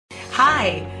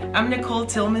Hi, I'm Nicole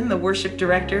Tillman, the worship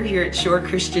director here at Shore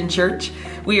Christian Church.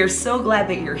 We are so glad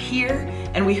that you're here,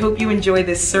 and we hope you enjoy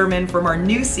this sermon from our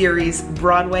new series,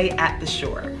 Broadway at the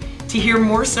Shore. To hear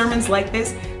more sermons like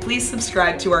this, please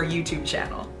subscribe to our YouTube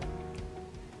channel.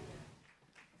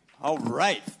 All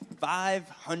right,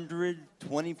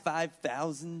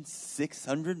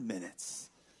 525,600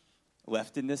 minutes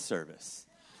left in this service.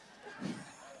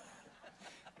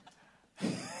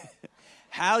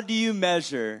 How do you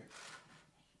measure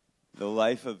the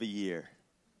life of a year?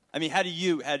 I mean, how do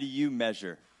you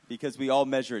measure? Because we all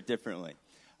measure it differently.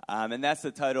 And that's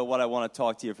the title of what I want to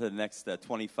talk to you for the next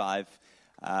 25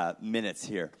 minutes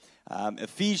here.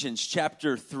 Ephesians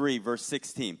chapter 3, verse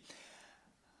 16.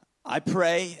 I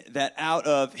pray that out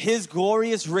of his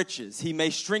glorious riches he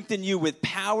may strengthen you with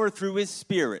power through his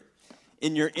Spirit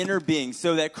in your inner being,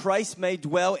 so that Christ may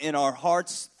dwell in our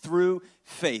hearts through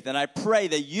faith. And I pray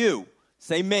that you,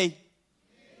 say me,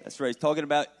 that's right, he's talking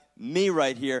about me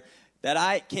right here, that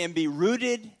I can be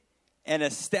rooted and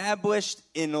established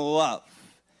in love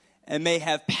and may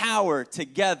have power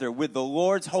together with the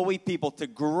Lord's holy people to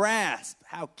grasp.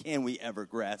 How can we ever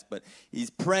grasp? But he's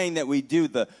praying that we do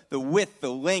the width, the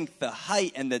length, the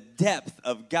height, and the depth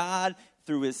of God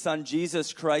through his Son,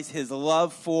 Jesus Christ, his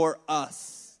love for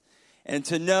us. And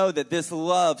to know that this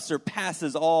love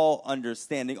surpasses all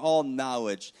understanding, all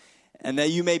knowledge, and that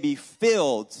you may be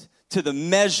filled to the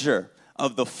measure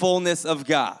of the fullness of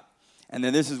God. And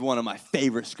then this is one of my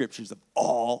favorite scriptures of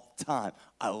all time.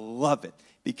 I love it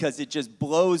because it just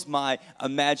blows my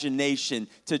imagination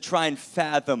to try and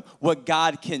fathom what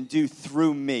God can do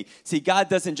through me. See, God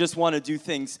doesn't just want to do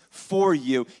things for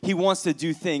you. He wants to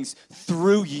do things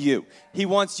through you. He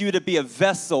wants you to be a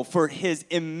vessel for his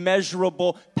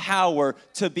immeasurable power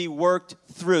to be worked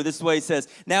through. This is what he says.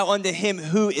 Now unto him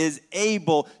who is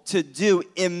able to do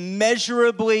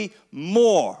immeasurably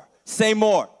more. Say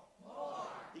more.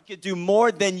 He could do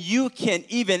more than you can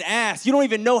even ask. You don't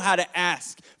even know how to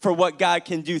ask for what God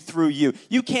can do through you.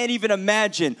 You can't even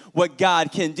imagine what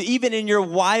God can do. Even in your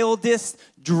wildest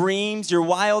dreams, your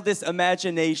wildest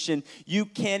imagination, you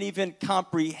can't even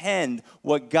comprehend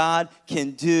what God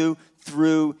can do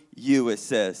through you, it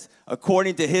says,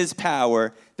 according to his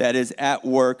power that is at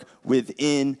work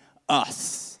within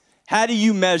us. How do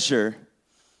you measure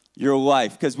your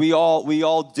life? Because we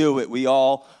all do it. We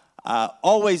all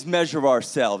always measure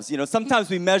ourselves. You know, sometimes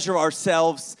we measure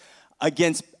ourselves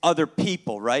against other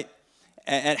people, right?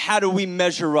 And how do we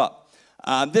measure up?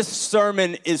 This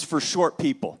sermon is for short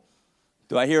people.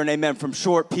 Do I hear an amen from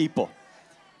short people?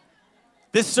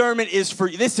 This sermon is for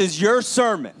you. This is your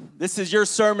sermon. This is your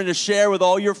sermon to share with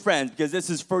all your friends because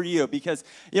this is for you. Because,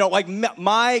 you know, like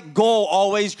my goal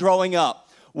always growing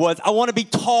up was I want to be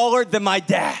taller than my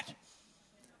dad.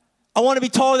 I want to be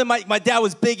taller than my dad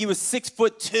was big. He was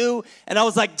 6'2", and I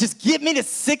was like, just get me to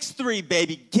 6'3",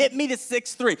 baby. Get me to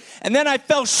 6'3". And then I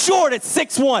fell short at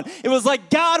 6'1". It was like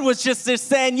God was just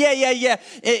saying, yeah.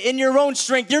 In your own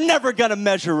strength, you're never going to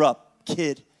measure up,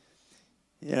 kid.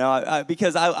 You know,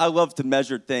 because I love to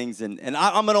measure things, and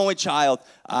I'm an only child.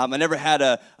 I never had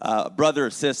a brother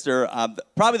or sister.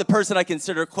 Probably the person I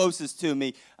consider closest to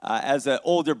me as an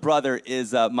older brother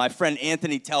is my friend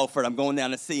Anthony Telford. I'm going down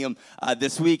to see him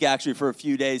this week, actually, for a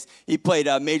few days. He played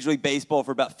Major League Baseball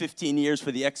for about 15 years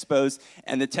for the Expos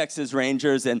and the Texas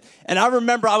Rangers, and I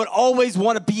remember I would always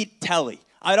want to beat Telly.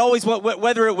 I'd always want,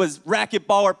 whether it was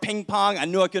racquetball or ping pong, I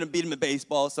knew I couldn't beat him at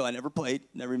baseball, so I never played,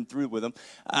 never even threw with him.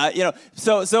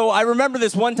 So I remember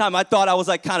this one time I thought I was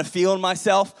like kind of feeling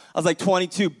myself. I was like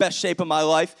 22, best shape of my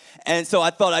life, and so I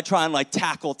thought I'd try and like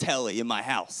tackle Telly in my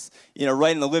house. You know,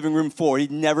 right in the living room floor.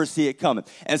 He'd never see it coming.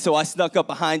 And so I snuck up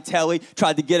behind Telly,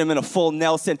 tried to get him in a full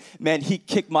Nelson. Man, he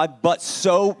kicked my butt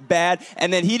so bad.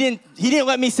 And then he didn't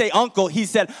let me say uncle. He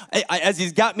said, as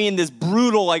he's got me in this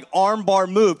brutal like armbar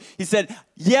move, he said,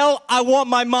 yell, I want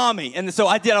my mommy. And so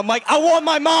I did. I'm like, I want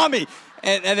my mommy.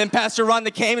 And then Pastor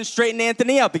Rhonda came and straightened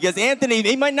Anthony up because Anthony,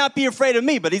 he might not be afraid of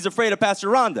me, but he's afraid of Pastor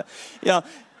Rhonda. You know,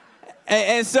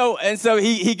 and so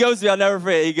he goes to me, I'll never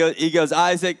forget. He goes,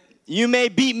 Isaac, you may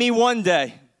beat me one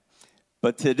day,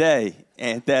 but today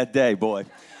ain't that day, boy.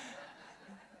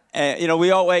 And, you know,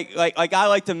 we all like I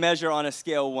like to measure on a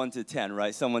scale of 1 to 10,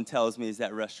 right? Someone tells me, is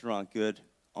that restaurant good?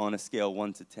 On a scale of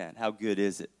 1 to 10. How good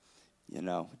is it? You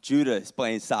know, Judah is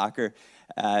playing soccer,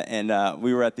 and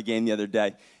we were at the game the other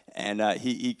day, and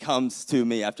he comes to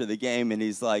me after the game, and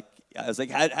he's like, I was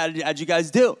like, how'd you guys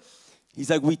do? He's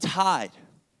like, we tied.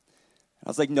 I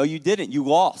was like, no, you didn't. You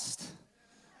lost.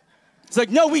 He's like,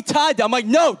 no, we tied. I'm like,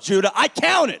 no, Judah, I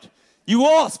counted. You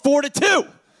lost 4-2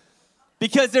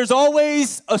 because there's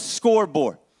always a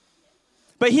scoreboard.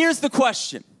 But here's the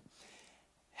question.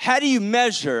 how do you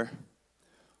measure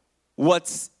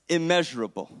what's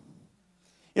immeasurable?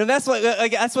 You know,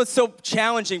 that's what's so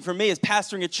challenging for me is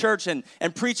pastoring a church and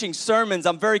preaching sermons.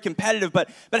 I'm very competitive,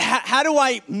 but how do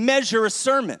I measure a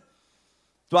sermon?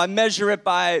 Do I measure it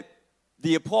by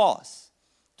the applause?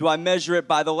 Do I measure it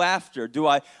by the laughter? Do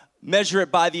I measure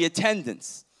it by the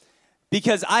attendance?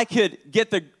 Because I could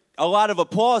get a lot of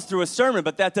applause through a sermon,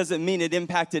 but that doesn't mean it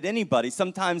impacted anybody.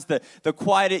 Sometimes the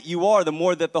quieter you are, the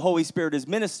more that the Holy Spirit is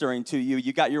ministering to you.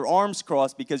 You got your arms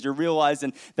crossed because you're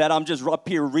realizing that I'm just up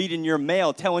here reading your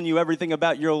mail, telling you everything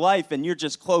about your life, and you're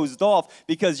just closed off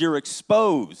because you're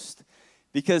exposed.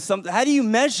 Because how do you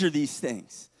measure these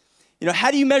things? You know,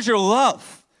 how do you measure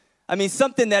love? I mean,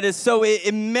 something that is so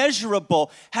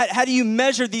immeasurable. How do you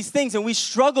measure these things? And we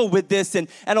struggle with this. And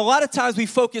a lot of times we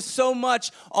focus so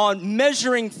much on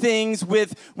measuring things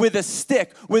with a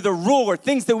stick, with a ruler,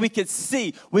 things that we could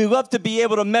see. We love to be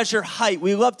able to measure height.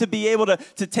 We love to be able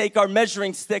to take our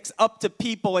measuring sticks up to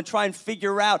people and try and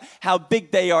figure out how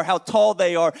big they are, how tall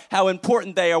they are, how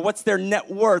important they are, what's their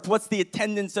net worth, what's the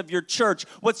attendance of your church,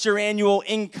 what's your annual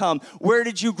income, where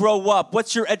did you grow up,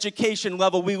 what's your education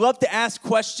level. We love to ask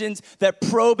questions that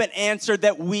probe and answer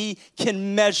that we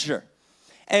can measure.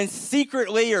 And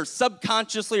secretly or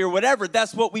subconsciously or whatever,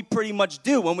 that's what we pretty much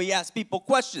do when we ask people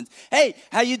questions. Hey,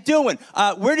 how you doing?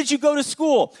 Where did you go to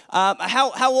school?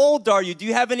 How old are you? Do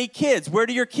you have any kids? Where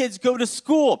do your kids go to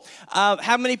school?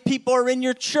 How many people are in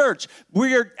your church?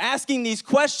 We're asking these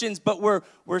questions, but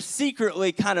we're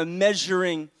secretly kind of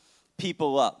measuring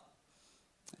people up.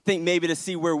 I think maybe to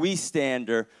see where we stand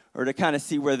or to kind of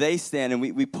see where they stand, and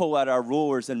we pull out our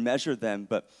rulers and measure them.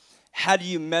 But how do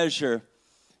you measure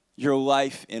your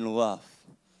life in love?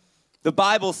 The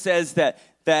Bible says that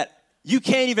you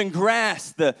can't even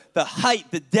grasp the height,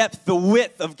 the depth, the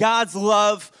width of God's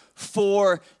love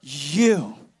for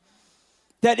you.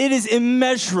 That it is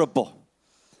immeasurable.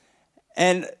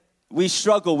 And we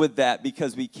struggle with that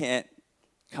because we can't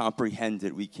comprehend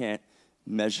it. We can't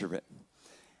measure it.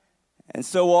 And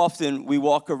so often we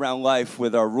walk around life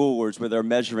with our rulers, with our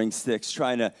measuring sticks,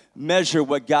 trying to measure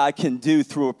what God can do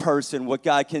through a person, what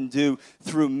God can do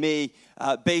through me,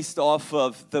 based off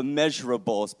of the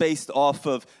measurables, based off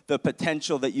of the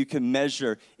potential that you can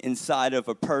measure inside of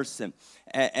a person.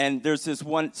 And there's this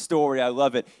one story, I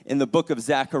love it, in the book of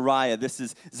Zechariah. This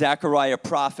is Zechariah,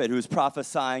 prophet, who's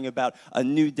prophesying about a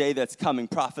new day that's coming,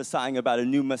 prophesying about a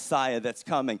new Messiah that's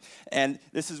coming. And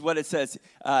this is what it says.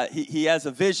 He has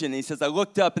a vision. He says, I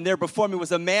looked up, and there before me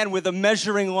was a man with a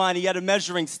measuring line. He had a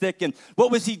measuring stick. And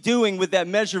what was he doing with that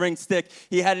measuring stick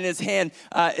he had in his hand?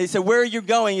 He said, where are you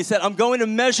going? He said, I'm going to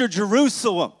measure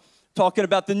Jerusalem. Talking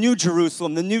about the new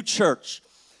Jerusalem, the new church.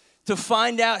 To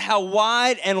find out how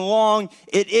wide and long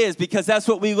it is, because that's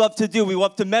what we love to do. We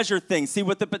love to measure things, see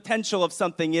what the potential of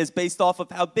something is based off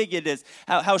of how big it is,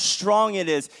 how strong it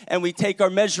is. And we take our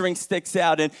measuring sticks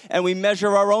out and we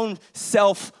measure our own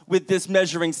self with this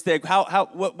measuring stick.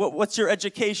 What's your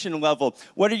education level?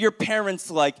 What are your parents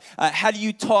like? How do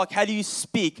you talk? How do you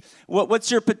speak?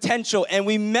 What's your potential? And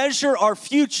we measure our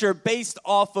future based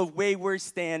off of where we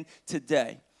stand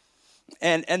today.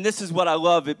 And this is what I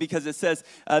love it, because it says,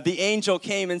 the angel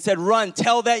came and said, run,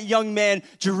 tell that young man,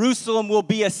 Jerusalem will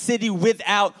be a city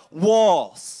without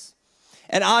walls.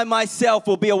 And I myself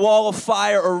will be a wall of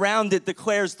fire around it,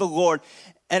 declares the Lord.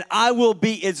 And I will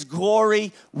be its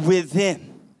glory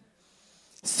within.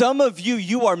 Some of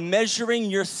you are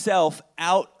measuring yourself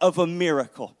out of a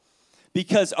miracle.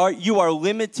 Because you are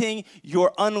limiting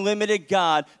your unlimited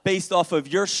God based off of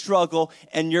your struggle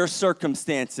and your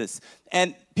circumstances.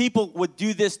 And people would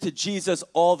do this to Jesus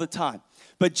all the time.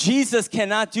 But Jesus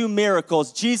cannot do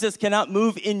miracles. Jesus cannot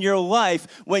move in your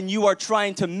life when you are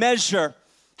trying to measure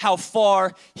how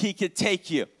far he could take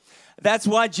you. That's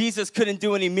why Jesus couldn't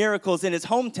do any miracles in his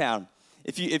hometown.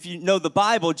 If you know the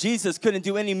Bible, Jesus couldn't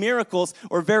do any miracles,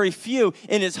 or very few,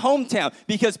 in his hometown,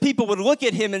 because people would look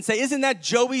at him and say, isn't that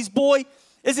Joey's boy?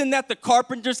 Isn't that the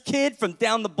carpenter's kid from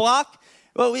down the block?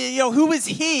 Well, who is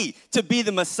he to be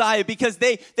the Messiah? Because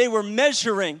they were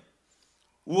measuring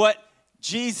what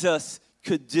Jesus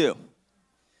could do.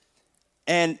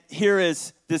 And here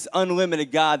is this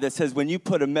unlimited God that says, when you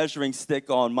put a measuring stick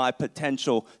on my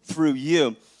potential through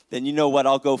you, then you know what?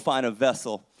 I'll go find a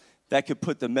vessel that could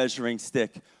put the measuring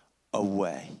stick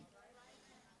away.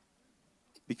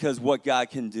 Because what God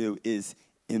can do is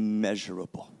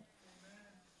immeasurable.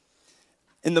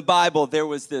 In the Bible, there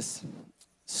was this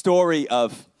story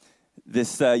of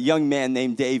this young man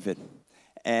named David.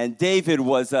 And David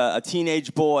was a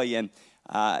teenage boy, and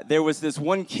there was this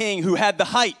one king who had the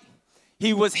height.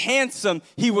 He was handsome.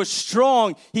 He was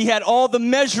strong. He had all the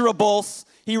measurables.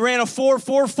 He ran a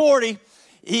 4.40.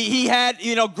 He had,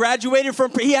 graduated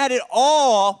from, he had it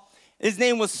all. His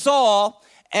name was Saul,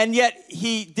 and yet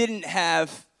he didn't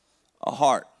have a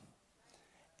heart.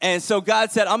 And so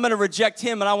God said, I'm going to reject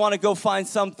him, and I want to go find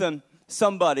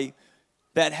somebody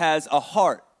that has a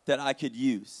heart that I could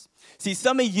use. See,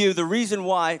 some of you, the reason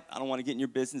why, I don't want to get in your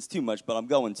business too much, but I'm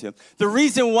going to. The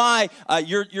reason why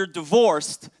you're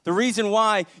divorced, the reason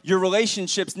why your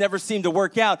relationships never seem to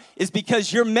work out is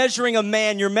because you're measuring a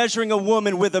man, you're measuring a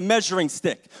woman with a measuring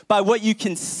stick by what you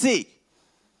can see.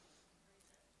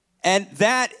 And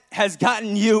that has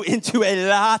gotten you into a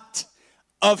lot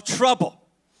of trouble.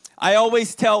 I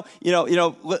always tell,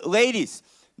 ladies,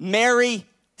 marry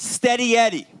Steady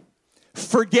Eddie.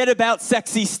 Forget about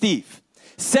Sexy Steve.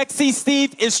 Sexy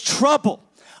Steve is trouble.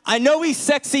 I know he's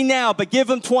sexy now, but give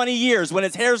him 20 years. When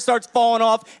his hair starts falling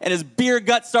off and his beer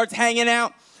gut starts hanging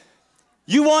out,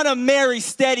 you want to marry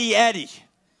Steady Eddie.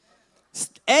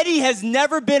 Eddie has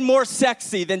never been more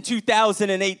sexy than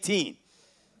 2018.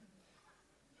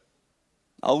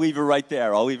 I'll leave it right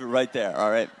there. All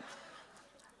right?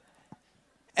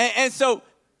 And so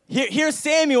here's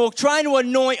Samuel trying to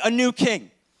anoint a new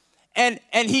king. And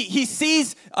he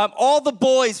sees all the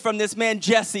boys from this man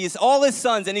Jesse, all his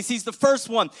sons, and he sees the first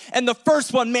one. And the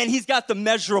first one, man, he's got the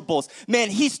measurables. Man,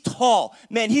 he's tall.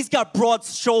 Man, he's got broad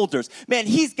shoulders. Man,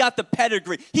 he's got the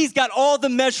pedigree. He's got all the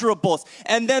measurables.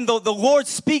 And then the Lord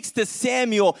speaks to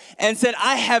Samuel and said,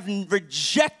 I have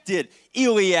rejected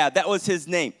Eliab. That was his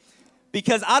name.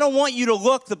 Because I don't want you to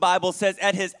look, the Bible says,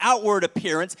 at his outward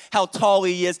appearance, how tall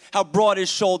he is, how broad his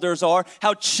shoulders are,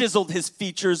 how chiseled his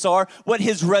features are, what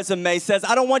his resume says.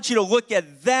 I don't want you to look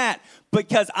at that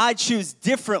because I choose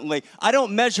differently. I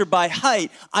don't measure by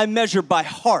height. I measure by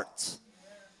heart.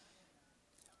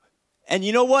 And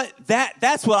you know what?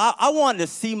 That's what I wanted to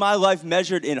see my life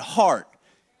measured in heart,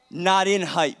 not in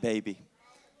height, baby.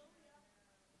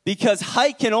 Because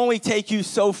height can only take you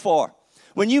so far.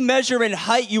 When you measure in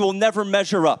height, you will never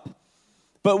measure up.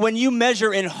 But when you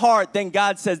measure in heart, then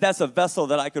God says, that's a vessel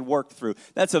that I could work through.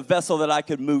 That's a vessel that I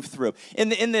could move through.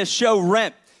 In this show,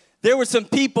 Rent, there were some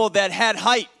people that had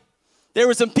height. There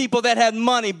were some people that had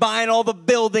money buying all the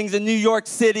buildings in New York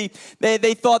City.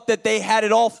 They thought that they had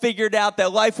it all figured out,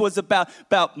 that life was about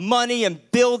money and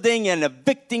building and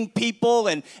evicting people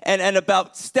and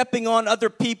about stepping on other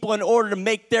people in order to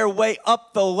make their way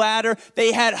up the ladder.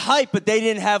 They had height, but they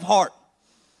didn't have heart.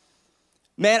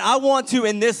 Man, I want to,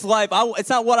 in this life, it's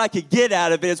not what I could get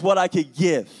out of it, it's what I could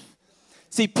give.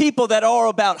 See, people that are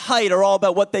about height are all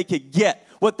about what they could get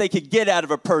out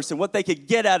of a person, what they could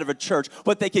get out of a church,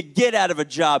 what they could get out of a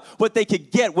job, what they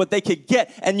could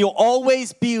get. And you'll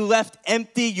always be left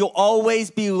empty. You'll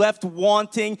always be left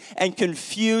wanting and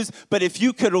confused. But if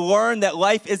you could learn that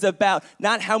life is about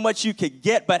not how much you could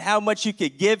get, but how much you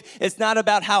could give. It's not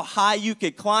about how high you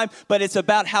could climb, but it's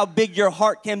about how big your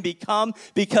heart can become.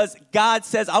 Because God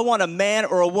says, I want a man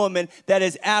or a woman that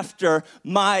is after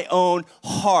my own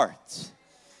heart.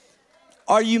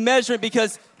 Are you measuring?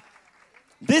 Because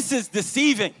this is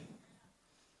deceiving.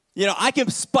 I can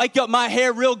spike up my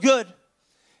hair real good,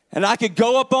 and I could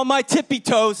go up on my tippy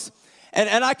toes,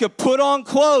 and I could put on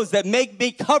clothes that make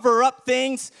me cover up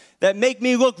things, that make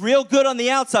me look real good on the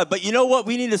outside. But you know what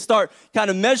we need to start kind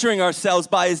of measuring ourselves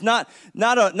by is not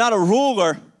a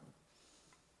ruler.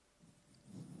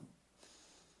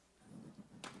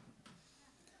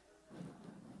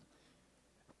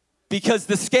 Because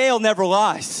the scale never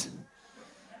lies.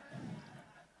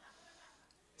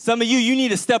 Some of you need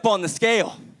to step on the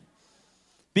scale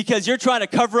because you're trying to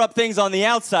cover up things on the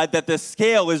outside that the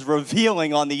scale is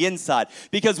revealing on the inside.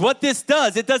 Because what this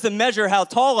does, it doesn't measure how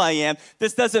tall I am.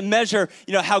 This doesn't measure,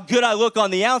 how good I look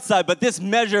on the outside, but this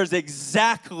measures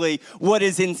exactly what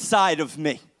is inside of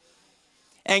me.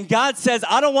 And God says,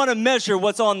 I don't want to measure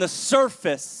what's on the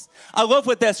surface. I love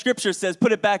what that scripture says.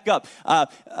 Put it back up.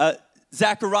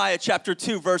 Zechariah chapter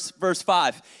 2, verse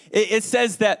 5. It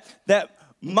says that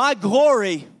my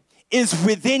glory is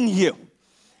within you,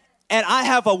 and I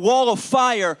have a wall of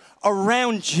fire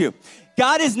around you.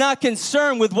 God is not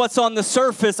concerned with what's on the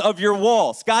surface of your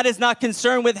walls. God is not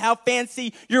concerned with how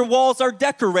fancy your walls are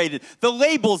decorated, the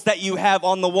labels that you have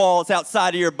on the walls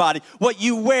outside of your body, what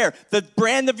you wear, the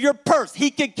brand of your purse. He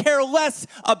could care less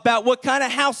about what kind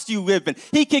of house you live in.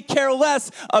 He could care less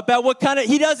about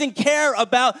he doesn't care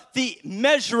about the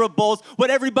measurables, what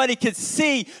everybody could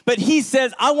see, but he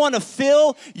says, I want to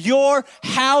fill your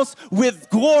house with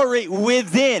glory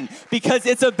within, because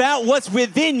it's about what's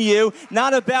within you,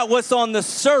 not about what's on on the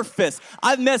surface.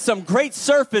 I've met some great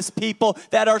surface people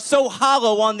that are so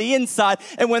hollow on the inside,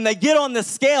 and when they get on the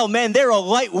scale, man, they're a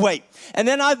lightweight. And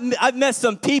then I've met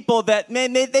some people that,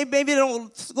 man, they maybe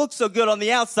don't look so good on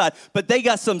the outside, but they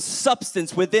got some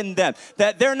substance within them,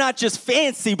 that they're not just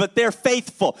fancy, but they're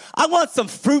faithful. I want some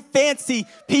fruit fancy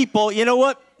people. You know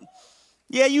what?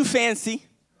 Yeah, you fancy.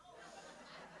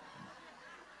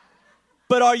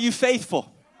 But are you faithful?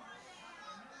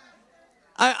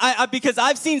 Because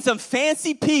I've seen some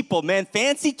fancy people, man,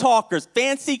 fancy talkers,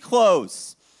 fancy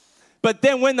clothes. But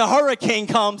then when the hurricane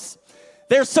comes,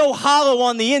 they're so hollow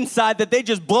on the inside that they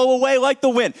just blow away like the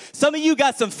wind. Some of you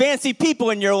got some fancy people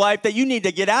in your life that you need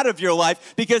to get out of your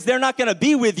life because they're not going to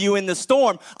be with you in the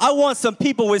storm. I want some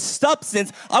people with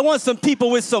substance. I want some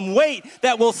people with some weight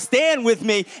that will stand with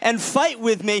me and fight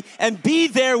with me and be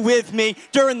there with me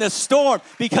during the storm,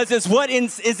 because it's what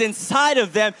is inside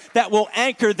of them that will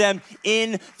anchor them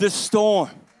in the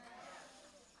storm.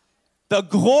 The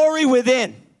glory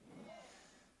within.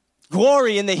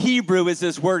 Glory in the Hebrew is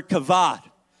this word kavod.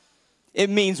 It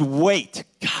means weight.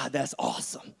 God, that's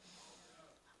awesome.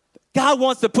 God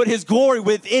wants to put his glory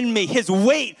within me, his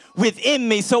weight within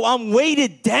me, so I'm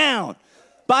weighted down.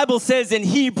 Bible says in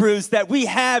Hebrews that we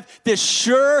have this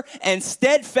sure and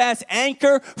steadfast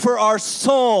anchor for our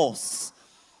souls.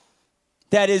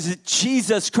 That is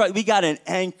Jesus Christ. We got an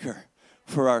anchor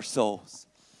for our souls.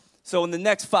 So in the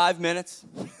next 5 minutes,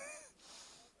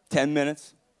 10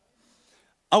 minutes,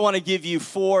 I want to give you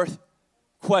 4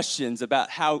 questions about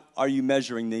how are you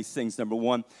measuring these things. Number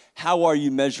 1, how are you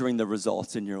measuring the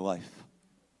results in your life?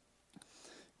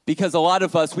 Because a lot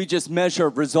of us, we just measure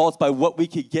results by what we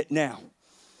could get now.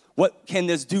 What can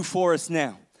this do for us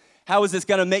now? How is this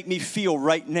going to make me feel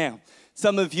right now?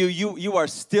 Some of you are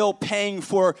still paying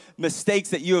for mistakes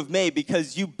that you have made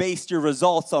because you based your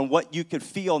results on what you could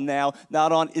feel now,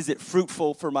 not on is it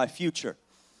fruitful for my future.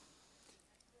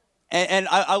 And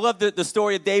I love the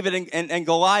story of David and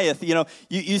Goliath. You know,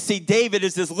 you see David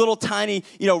is this little tiny,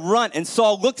 runt, and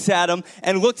Saul looks at him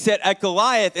and looks at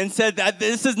Goliath and said that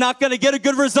this is not going to get a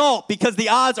good result because the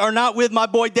odds are not with my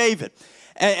boy David.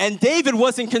 And David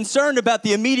wasn't concerned about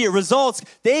the immediate results.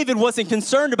 David wasn't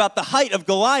concerned about the height of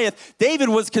Goliath. David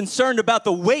was concerned about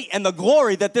the weight and the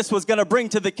glory that this was going to bring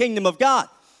to the kingdom of God.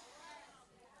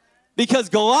 Because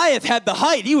Goliath had the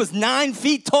height. He was 9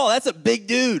 feet tall. That's a big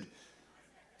dude.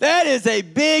 That is a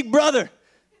big brother.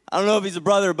 I don't know if he's a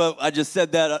brother, but I just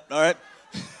said that, all right?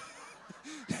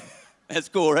 That's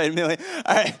cool, right, Amelia?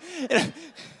 All right.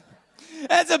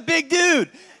 That's a big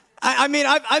dude. I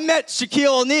met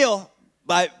Shaquille O'Neal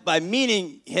by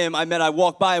meeting him. I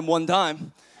walked by him one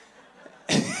time.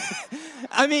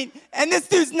 And this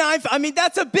dude's 9 feet.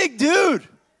 That's a big dude.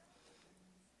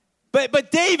 But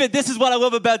David, this is what I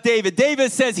love about David.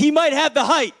 David says he might have the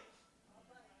height,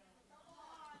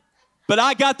 but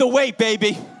I got the weight,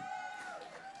 baby.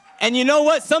 And you know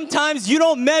what? Sometimes you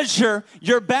don't measure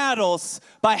your battles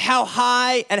by how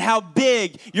high and how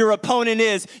big your opponent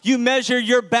is. You measure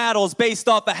your battles based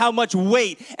off of how much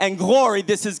weight and glory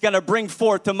this is going to bring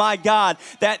forth to my God.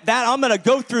 That I'm going to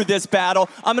go through this battle.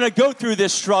 I'm going to go through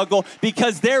this struggle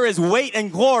because there is weight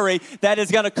and glory that is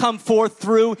going to come forth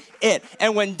through it.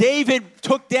 And when David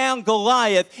took down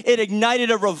Goliath, it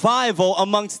ignited a revival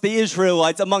amongst the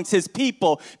Israelites, amongst his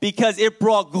people, because it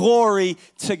brought glory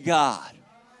to God.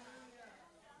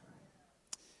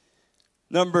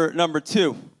 Number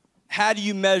 2, how do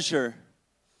you measure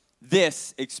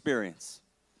this experience?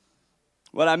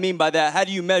 What I mean by that, how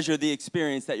do you measure the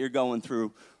experience that you're going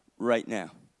through right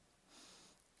now?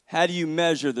 How do you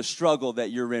measure the struggle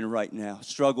that you're in right now?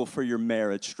 Struggle for your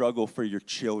marriage, struggle for your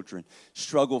children,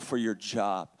 struggle for your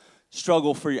job,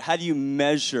 how do you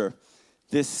measure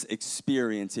this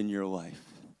experience in your life?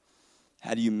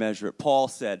 How do you measure it? Paul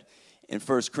said in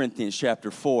 1 Corinthians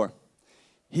chapter 4,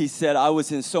 he said, I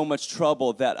was in so much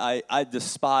trouble that I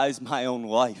despised my own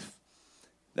life.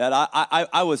 That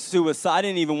I was suicidal. I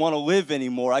didn't even want to live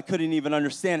anymore. I couldn't even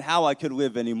understand how I could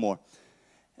live anymore.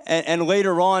 And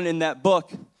later on in that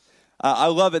book, I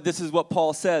love it. This is what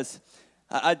Paul says.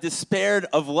 I despaired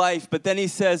of life. But then he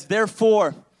says,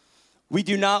 therefore, we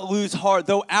do not lose heart,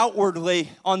 though outwardly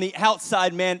on the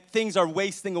outside, man, things are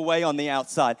wasting away on the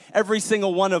outside. Every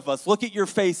single one of us. Look at your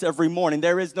face every morning.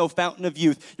 There is no fountain of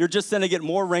youth. You're just going to get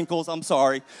more wrinkles. I'm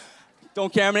sorry.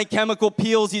 Don't care how many chemical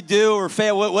peels you do or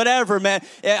fail, whatever, man.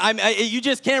 You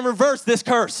just can't reverse this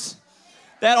curse.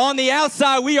 That on the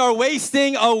outside, we are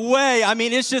wasting away.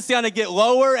 It's just going to get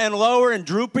lower and lower and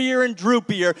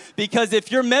droopier, because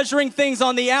if you're measuring things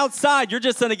on the outside, you're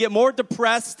just going to get more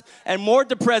depressed and more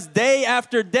depressed day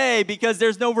after day, because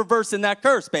there's no reversing that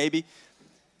curse, baby.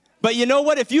 But you know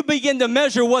what? If you begin to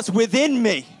measure what's within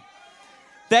me,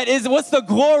 that is, what's the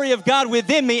glory of God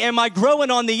within me? Am I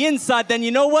growing on the inside? Then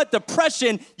you know what?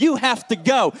 Depression, you have to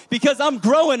go because I'm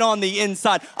growing on the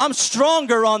inside. I'm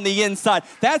stronger on the inside.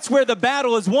 That's where the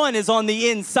battle is won, is on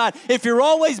the inside. If you're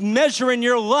always measuring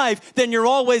your life, then you're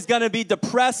always going to be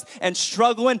depressed and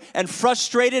struggling and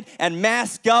frustrated and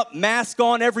mask up, mask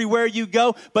on everywhere you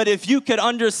go. But if you could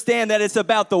understand that it's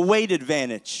about the weight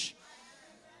advantage.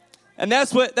 And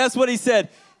that's what he said.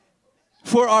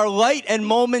 For our light and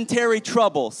momentary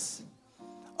troubles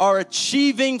are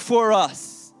achieving for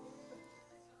us.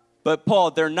 But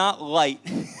Paul, they're not light.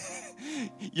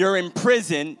 You're in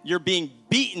prison. You're being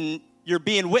beaten.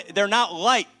 They're not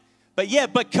light.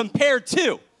 But compared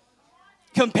to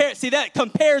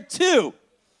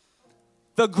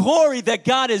the glory that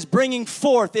God is bringing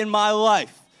forth in my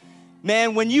life.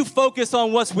 Man, when you focus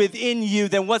on what's within you,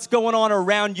 then what's going on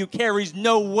around you carries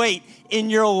no weight in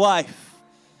your life.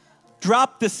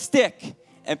 Drop the stick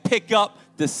and pick up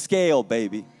the scale,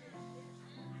 baby.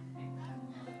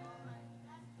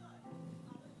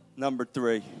 Number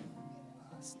 3.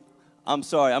 I'm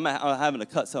sorry, I'm having to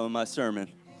cut some of my sermon.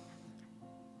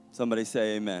 Somebody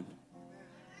say amen.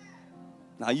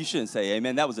 No, you shouldn't say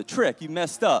amen. That was a trick. You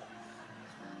messed up.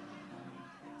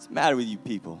 What's the matter with you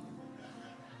people?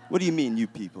 What do you mean, you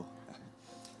people?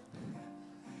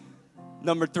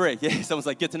 Number 3. Yeah, someone's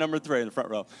like, get to number 3 in the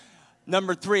front row.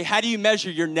 Number 3, how do you measure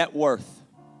your net worth?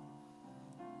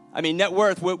 I mean, net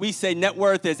worth, what we say net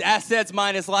worth is assets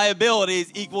minus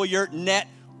liabilities equal your net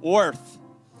worth.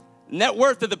 Net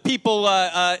worth of the people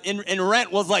in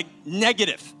rent was like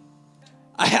negative.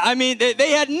 I mean,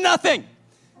 they had nothing.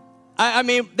 I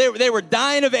mean, they were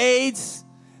dying of AIDS.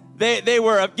 They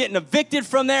were getting evicted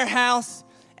from their house.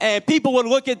 And people would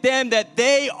look at them that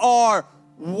they are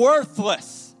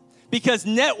worthless. Because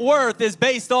net worth is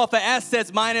based off of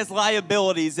assets minus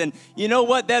liabilities. And you know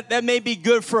what? That may be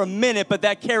good for a minute, but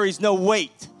that carries no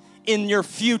weight in your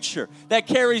future. That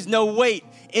carries no weight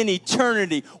in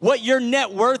eternity. What your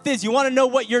net worth is, you want to know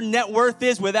what your net worth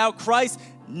is without Christ?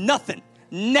 Nothing.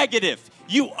 Negative.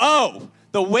 You owe.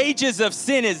 The wages of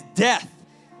sin is death.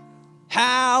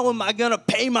 How am I going to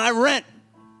pay my rent?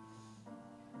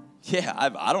 Yeah,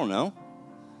 I don't know.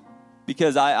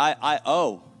 Because I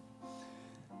owe.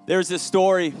 There's this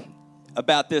story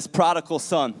about this prodigal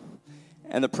son.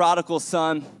 And the prodigal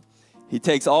son, he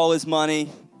takes all his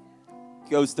money,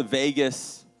 goes to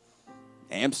Vegas,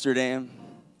 Amsterdam,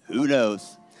 who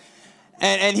knows.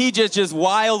 And he just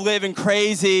wild living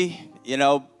crazy, you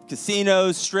know,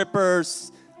 casinos,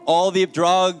 strippers, all the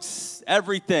drugs,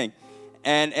 everything.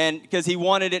 And because he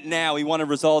wanted it now, he wanted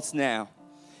results now.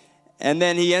 And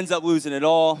then he ends up losing it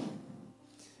all.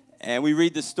 And we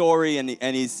read the story, and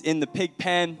he's in the pig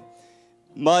pen,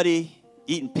 muddy,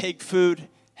 eating pig food,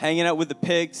 hanging out with the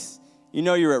pigs. You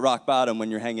know you're at rock bottom when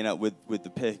you're hanging out with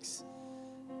the pigs.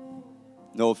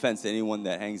 No offense to anyone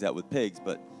that hangs out with pigs,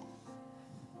 but...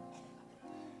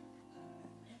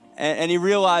 And he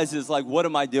realizes, like, what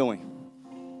am I doing?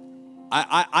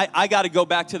 I got to go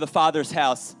back to the Father's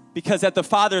house, because at the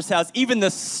Father's house, even the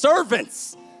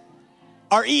servants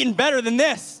are eating better than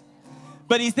this.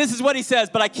 But this is what he says,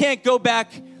 but I can't go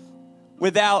back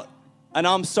without an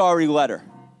I'm sorry letter.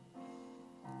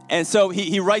 And so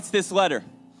he writes this letter.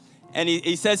 And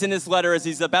he says in this letter, as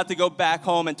he's about to go back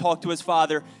home and talk to his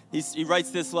father, he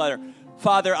writes this letter.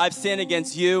 Father, I've sinned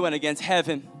against you and against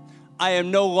heaven. I am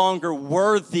no longer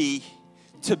worthy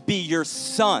to be your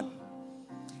son.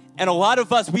 And a lot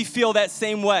of us, we feel that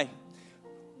same way.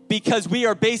 Because we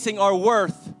are basing our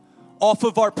worth off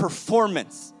of our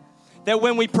performance. That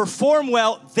when we perform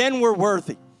well, then we're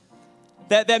worthy.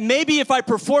 That maybe if I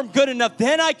perform good enough,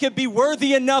 then I could be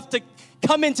worthy enough to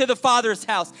come into the Father's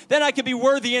house. Then I could be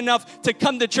worthy enough to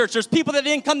come to church. There's people that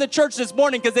didn't come to church this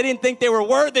morning because they didn't think they were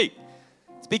worthy.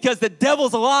 It's because the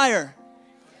devil's a liar.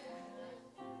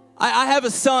 I have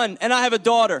a son and I have a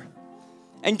daughter.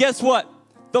 And guess what?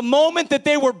 The moment that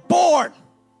they were born,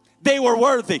 they were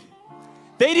worthy.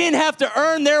 They didn't have to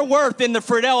earn their worth in the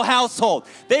Friedel household.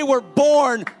 They were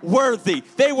born worthy.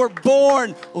 They were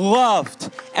born loved.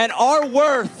 And our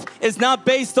worth is not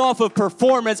based off of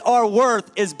performance. Our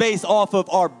worth is based off of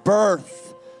our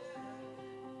birth.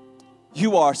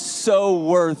 You are so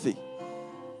worthy.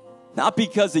 Not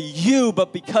because of you,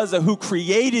 but because of who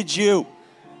created you,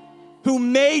 who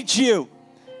made you.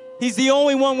 He's the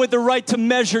only one with the right to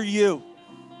measure you.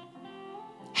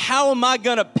 How am I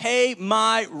going to pay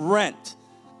my rent?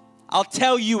 I'll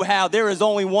tell you how. There is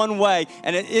only one way,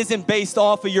 and it isn't based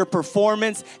off of your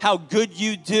performance, how good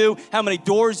you do, how many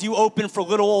doors you open for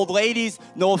little old ladies.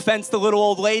 No offense to little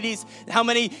old ladies. How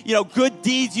many, good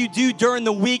deeds you do during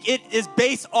the week. It is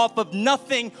based off of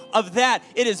nothing of that.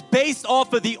 It is based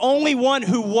off of the only one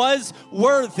who was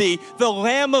worthy, the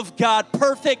Lamb of God,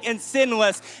 perfect and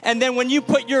sinless. And then when you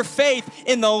put your faith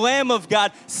in the Lamb of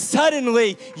God,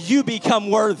 suddenly you become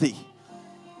worthy.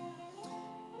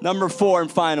 Number 4,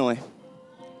 and finally,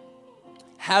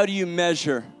 how do you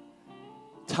measure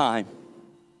time?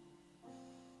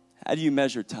 How do you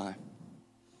measure time?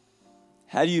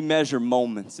 How do you measure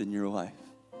moments in your life?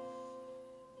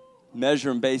 Measure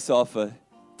them based off of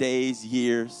days,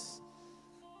 years.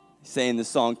 Saying the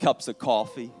song, cups of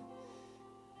coffee.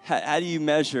 How do you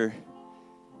measure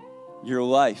your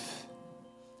life?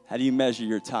 How do you measure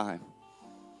your time?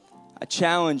 I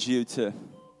challenge you to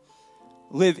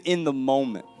live in the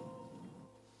moment.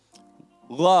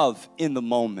 Love in the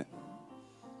moment.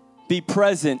 Be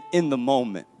present in the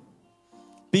moment.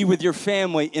 Be with your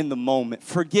family in the moment.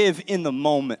 Forgive in the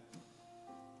moment.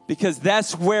 Because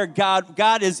that's where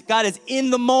God is in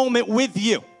the moment with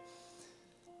you.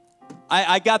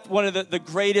 I got one of the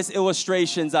greatest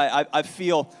illustrations I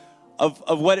feel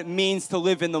of what it means to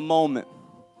live in the moment.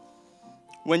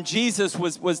 When Jesus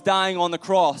was dying on the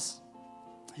cross,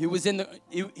 there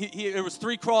was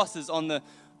 3 crosses on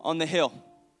the hill.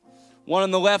 One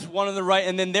on the left, one on the right,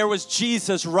 and then there was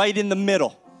Jesus right in the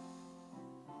middle.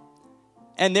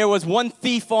 And there was one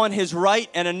thief on his right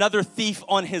and another thief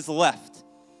on his left.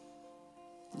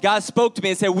 God spoke to me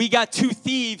and said, we got 2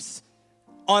 thieves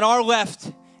on our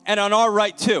left and on our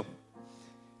right too.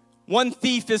 One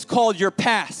thief is called your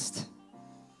past.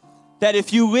 That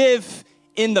if you live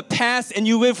in the past and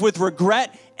you live with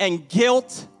regret and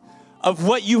guilt of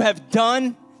what you have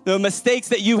done, the mistakes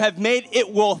that you have made,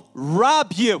 it will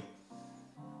rob you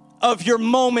of your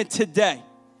moment today.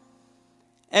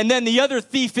 And then the other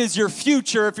thief is your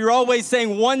future. If you're always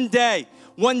saying one day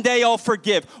I'll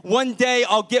forgive. One day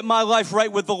I'll get my life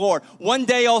right with the Lord. One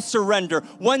day I'll surrender.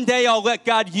 One day I'll let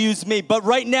God use me. But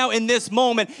right now in this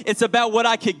moment, it's about what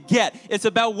I could get. It's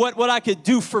about what I could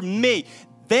do for me.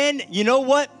 Then, you know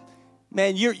what?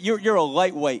 Man, you're a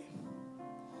lightweight.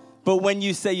 But when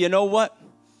you say, you know what?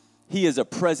 He is a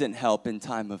present help in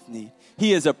time of need.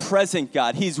 He is a present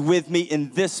God. He's with me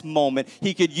in this moment.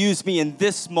 He could use me in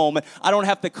this moment. I don't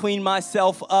have to clean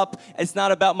myself up. It's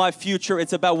not about my future.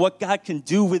 It's about what God can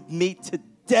do with me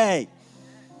today.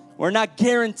 We're not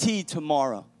guaranteed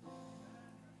tomorrow.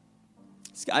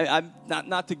 I'm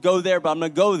not to go there, but I'm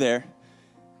going to go there.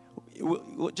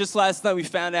 Just last night we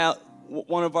found out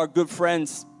one of our good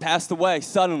friends passed away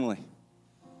suddenly.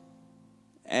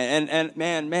 And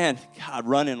man, God,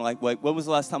 running like, when was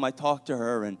the last time I talked to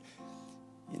her? And,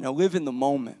 live in the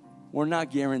moment. We're not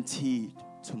guaranteed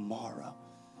tomorrow.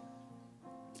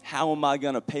 How am I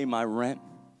going to pay my rent?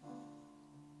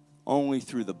 Only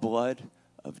through the blood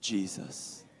of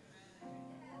Jesus.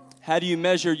 How do you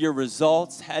measure your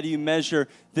results? How do you measure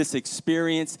this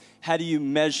experience? How do you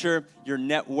measure your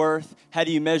net worth? How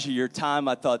do you measure your time?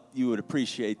 I thought you would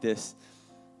appreciate this.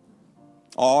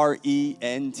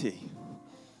 R-E-N-T.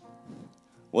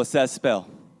 What's that spell?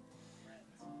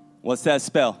 What's that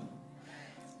spell?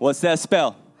 What's that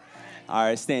spell? All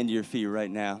right, stand to your feet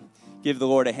right now. Give the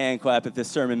Lord a hand clap if this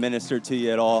sermon ministered to you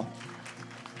at all.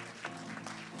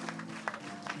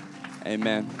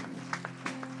 Amen.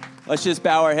 Let's just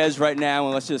bow our heads right now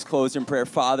and let's just close in prayer.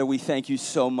 Father, we thank you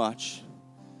so much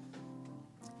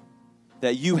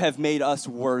that you have made us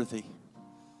worthy.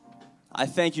 I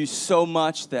thank you so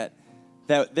much that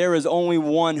there is only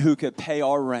one who could pay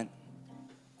our rent.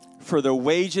 For the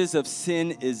wages of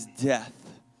sin is death.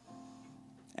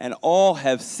 And all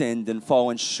have sinned and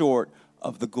fallen short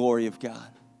of the glory of God.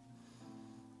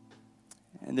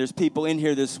 And there's people in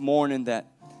here this morning that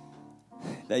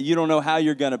you don't know how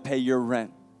you're going to pay your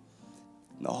rent.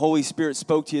 And the Holy Spirit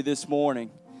spoke to you this morning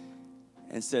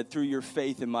and said, through your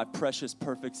faith in my precious,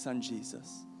 perfect Son,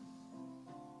 Jesus.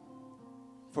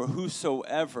 For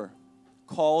whosoever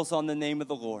calls on the name of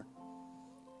the Lord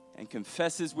and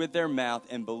confesses with their mouth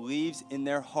and believes in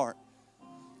their heart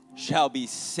shall be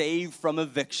saved from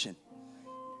eviction.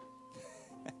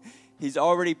 He's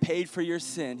already paid for your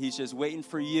sin. He's just waiting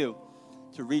for you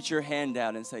to reach your hand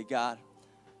out and say, God,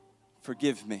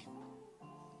 forgive me.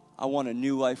 I want a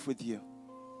new life with you.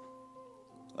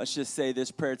 Let's just say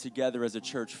this prayer together as a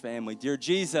church family. Dear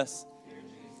Jesus,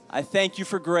 I thank you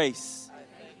for grace.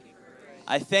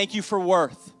 I thank you for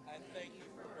worth.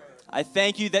 I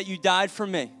thank you that you died for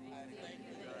me.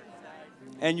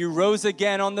 And you rose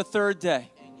again on the 3rd day.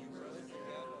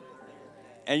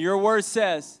 And your word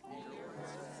says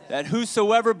that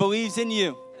whosoever believes in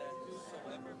you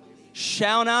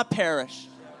shall not perish,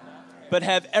 but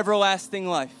have everlasting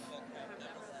life.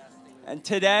 And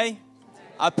today,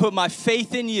 I put my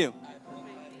faith in you,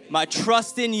 my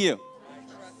trust in you,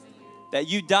 that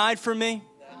you died for me,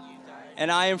 and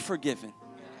I am forgiven,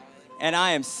 and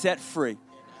I am set free.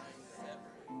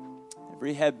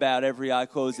 Every head bowed, every eye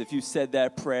closed. If you said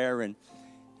that prayer and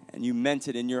you meant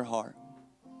it in your heart,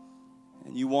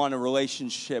 and you want a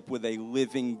relationship with a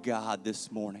living God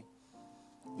this morning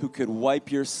who could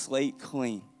wipe your slate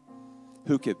clean,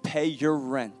 who could pay your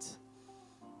rent,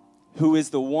 who is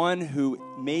the one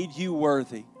who made you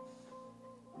worthy.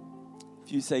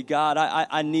 If you say, God,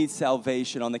 I need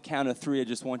salvation, on the count of 3, I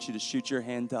just want you to shoot your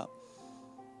hand up.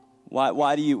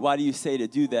 Why do you say to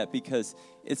do that? Because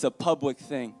it's a public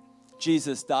thing.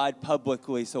 Jesus died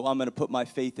publicly, so I'm going to put my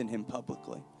faith in him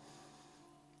publicly.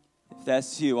 If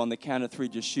that's you, on the count of 3,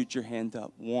 just shoot your hand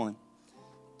up. 1,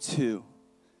 2,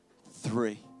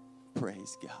 3.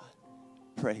 Praise God.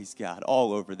 Praise God.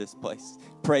 All over this place.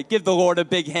 Pray. Give the Lord a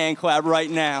big hand clap right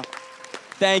now.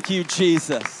 Thank you,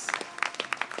 Jesus.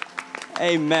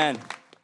 Amen.